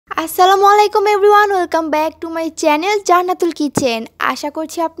আসসালামু আলাইকুম everyone, welcome back to my channel Jannatul kitchen. আশা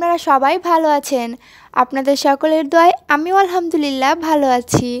করছি আপনারা সবাই ভালো আছেন। আপনাদের সকলের দোয়ায় আমিও আলহামদুলিল্লাহ ভালো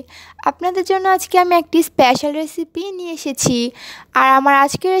আছি। আপনাদের জন্য আজকে আমি একটি স্পেশাল রেসিপি নিয়ে এসেছি। আর আমার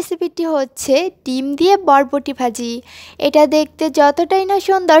আজকের রেসিপিটি হচ্ছে ডিম দিয়ে বরবটি ভাজি। এটা দেখতে যতটাই না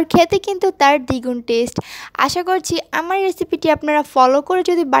সুন্দর, খেতে কিন্তু তার দ্বিগুণ টেস্ট। আশা করছি আমার রেসিপিটি আপনারা ফলো করে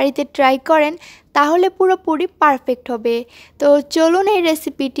যদি বাড়িতে ট্রাই করেন তাহলে পুরোপুরি পারফেক্ট হবে। তো চলুন এই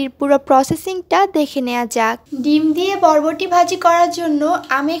রেসিপিটির পুরো প্রসেসিংটা দেখে নেওয়া যাক। ডিম দিয়ে বরবটি ভাজি করার জন্য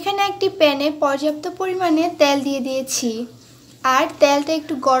আমি এখানে একটি প্যানে পর্যাপ্ত পরিমাণে তেল দিয়ে দিয়েছি, আর তেলটা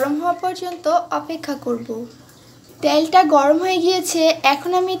একটু গরম হওয়া পর্যন্ত অপেক্ষা করব। তেলটা গরম হয়ে গিয়েছে,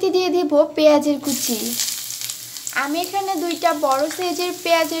 এখন আমি এতে দিয়ে দিব পেঁয়াজের কুচি। আমি এখানে দুইটা বড় সাইজের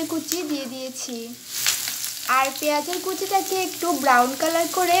পেঁয়াজের কুচি দিয়ে দিয়েছি, আর পেঁয়াজের কুচিটাকে একটু ব্রাউন কালার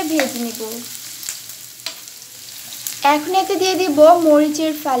করে ভেজে নেব। এখন এতে দিয়ে দিব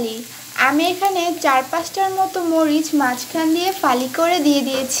মরিচের ফালি। আমি এখানে 4-5টার মতো মরিচ মাঝখান দিয়ে ফালি করে দিয়ে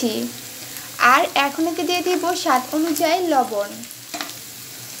দিয়েছি, আর এখন এতে দিয়ে দিব স্বাদ অনুযায়ী লবণ।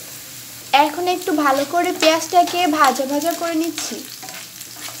 এখন একটু ভালো করে পেঁয়াজটাকে ভাজা ভাজা করে নিচ্ছি।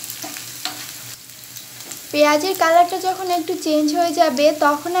 পেঁয়াজের কালারটা যখন একটু চেঞ্জ হয়ে যাবে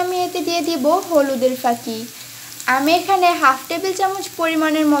তখন আমি এতে দিয়ে দিব হলুদের ফাঁকি। আমি এখানে 1/2 টেবিল চামচ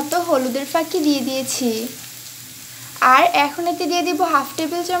পরিমাণের মতো হলুদের ফাঁকি দিয়ে দিয়েছি, আর এখন এতে দিয়ে দিব 1/2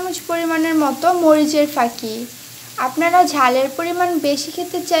 টেবিল চামচ পরিমাণের মতো মরিচের ফাঁকি। আপনারা ঝালের পরিমাণ বেশি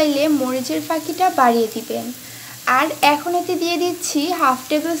খেতে চাইলে মরিচের ফাঁকিটা বাড়িয়ে দিবেন। আর এখন এতে দিয়ে দিচ্ছি 1/2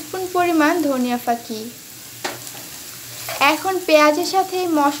 টেবিল স্পুন পরিমাণ ধনিয়া ফাঁকি। এখন পেঁয়াজের সাথে এই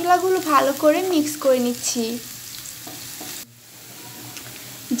মশলাগুলো ভালো করে মিক্স করে নিচ্ছি।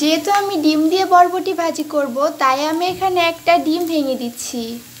 যেহেতু আমি ডিম দিয়ে বরবটি ভাজি করব, তাই আমি এখানে একটা ডিম ভেঙে দিচ্ছি।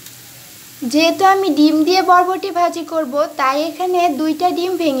 যেহেতু আমি ডিম দিয়ে বরবটি ভাজি করব, তাই এখানে 2টা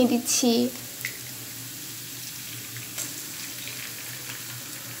ডিম ভেঙে দিচ্ছি।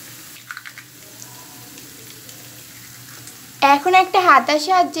 এখন একটা হাতার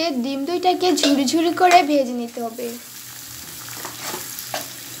সাহায্যে ডিম 2টাকে ঝুরি ঝুরি করে ভেজে নিতে হবে।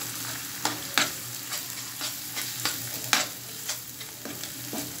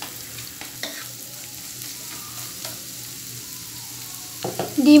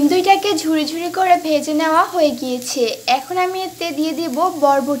 ডিম 2টাকে ঝুরি ঝুরি করে ভেজে নেওয়া হয়ে গিয়েছে। এখন আমি এতে দিয়ে দিব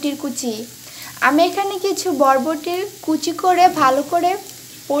বরবটির কুচি। আমি এখানে কিছু বরবটির কুচি করে ভালো করে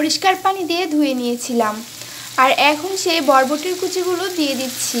পরিষ্কার পানি দিয়ে ধুয়ে নিয়েছিলাম, আর এখন সেই বরবটির কুচিগুলো দিয়ে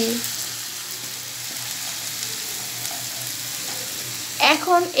দিচ্ছি।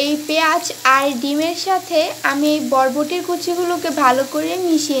 এখন এই পেঁয়াজ আর ডিমের সাথে আমি এই বরবটির কুচিগুলোকে ভালো করে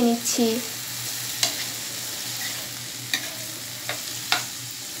মিশিয়ে নিচ্ছি।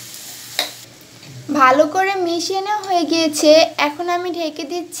 ভালো করে মিশিয়ে নেওয়া হয়ে গিয়েছে। এখন আমি ঢেকে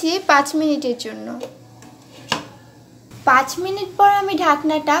দিচ্ছি 5 মিনিটের জন্য। 5 মিনিট পর আমি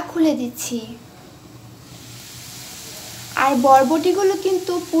ঢাকনাটা খুলে দিচ্ছি, আর বরবটিগুলো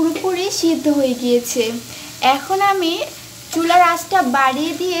কিন্তু পুরোপুরি সিদ্ধ হয়ে গিয়েছে। এখন আমি চুলার আঁচটা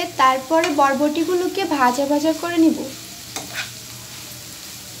বাড়িয়ে দিয়ে তারপরে বরবটিগুলোকে ভাজা ভাজা করে নিব।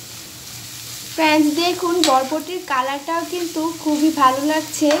 ফ্রেন্ডস, দেখুন বরবটির কালারটাও কিন্তু খুবই ভালো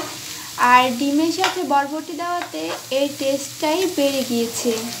লাগছে, আর ডিমের সাথে বরবটি দেওয়াতে এর টেস্টটাই বেড়ে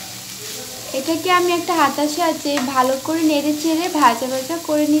গিয়েছে। এটাকে আমি একটা হাতার সাহায্যে ভালো করে নেড়ে চেড়ে ভাজা ভাজা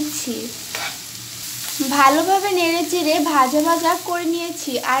করে নিচ্ছি। ভালোভাবে নেড়ে চেড়ে ভাজা ভাজা করে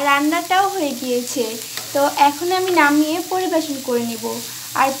নিয়েছি, আর রান্নাটাও হয়ে গিয়েছে। তো এখন আমি নামিয়ে পরিবেশন করে নিব।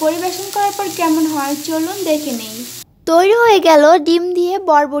 আর পরিবেশন করার পর কেমন হয় চলুন দেখে নেই। তৈরি হয়ে গেল ডিম দিয়ে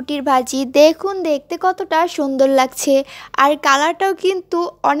বরবটির ভাজি। দেখুন দেখতে কতটা সুন্দর লাগছে, আর কালারটাও কিন্তু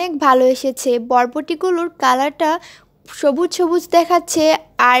অনেক ভালো এসেছে। বরবটিগুলোর কালারটা সবুজ সবুজ দেখাচ্ছে,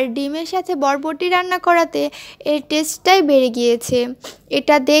 আর ডিমের সাথে বরবটি রান্না করাতে এর টেস্টটাই বেড়ে গিয়েছে।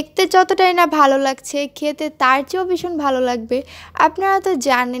 এটা দেখতে যতটাই না ভালো লাগছে, খেতে তার চেয়েও ভীষণ ভালো লাগবে। আপনারা তো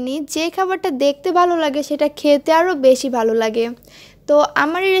জানেনই, যে খাবারটা দেখতে ভালো লাগে সেটা খেতে আরও বেশি ভালো লাগে। তো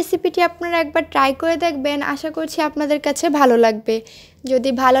আমার এই রেসিপিটি আপনারা একবার ট্রাই করে দেখবেন। আশা করছি আপনাদের কাছে ভালো লাগবে। যদি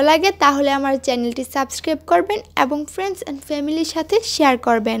ভালো লাগে তাহলে আমার চ্যানেলটি সাবস্ক্রাইব করবেন এবং ফ্রেন্ডস অ্যান্ড ফ্যামিলির সাথে শেয়ার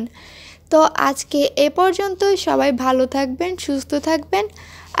করবেন। তো আজকে এ পর্যন্তই। সবাই ভালো থাকবেন, সুস্থ থাকবেন।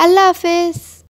 আল্লাহ হাফেজ।